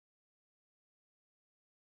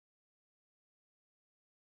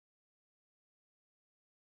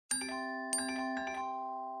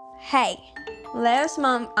Hey, last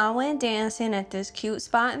month I went dancing at this cute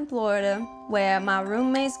spot in Florida where my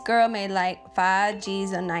roommate's girl made like 5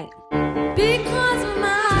 G's a night. Because of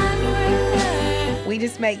my We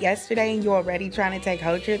just met yesterday and you're already trying to take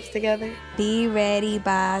hoe trips together? Be ready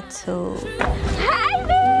by 2. Hey,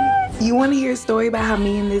 bitch! You want to hear a story about how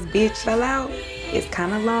me and this bitch fell out? It's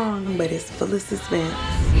kind of long, but it's full of suspense.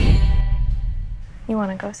 You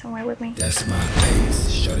want to go somewhere with me? That's my face.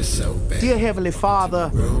 Shut it so bad. Dear Heavenly Father,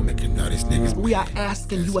 we are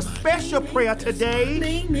asking you a special prayer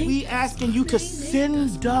today. We asking you to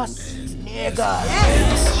send us niggas.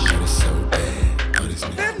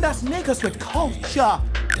 Send us niggas with culture.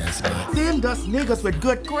 Send us niggas with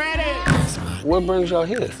good credit. What brings y'all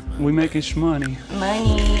here? We making shmoney.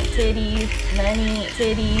 Money, titties, money,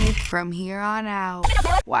 titties. From here on out,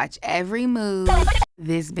 watch every move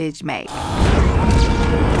this bitch makes.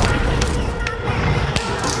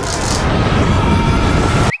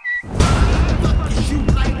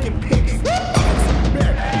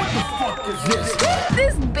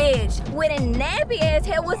 This bitch with a nappy ass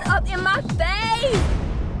head was up in my face.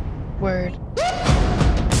 Word.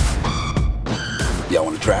 Y'all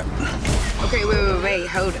want to trap? Okay, wait,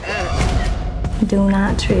 hold up. Do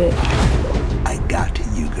not trip. I got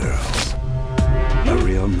you, girls. A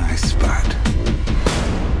real nice spot.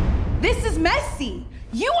 This is messy.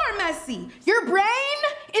 You are messy. Your brain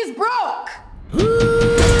is broke.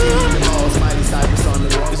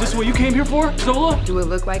 Is this what you came here for, Zola? Do it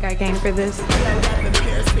look like I came for this? Look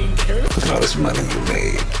at all this money you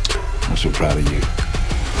made. I'm so proud of you.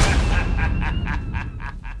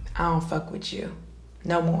 I don't fuck with you.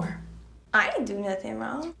 No more. I didn't do nothing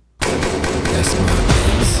wrong.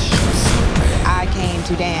 I came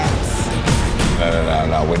to dance.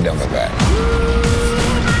 No, we're done with that.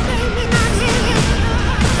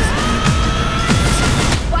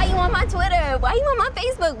 Why you on my Twitter? Why you on my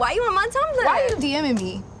Facebook? Why you on my Tumblr? Why are you DMing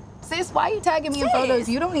me? Sis, why are you tagging me in photos?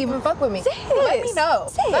 You don't even fuck with me. Sis. Let me know.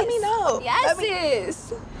 Sis. Let me know. Yes,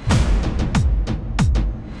 sis.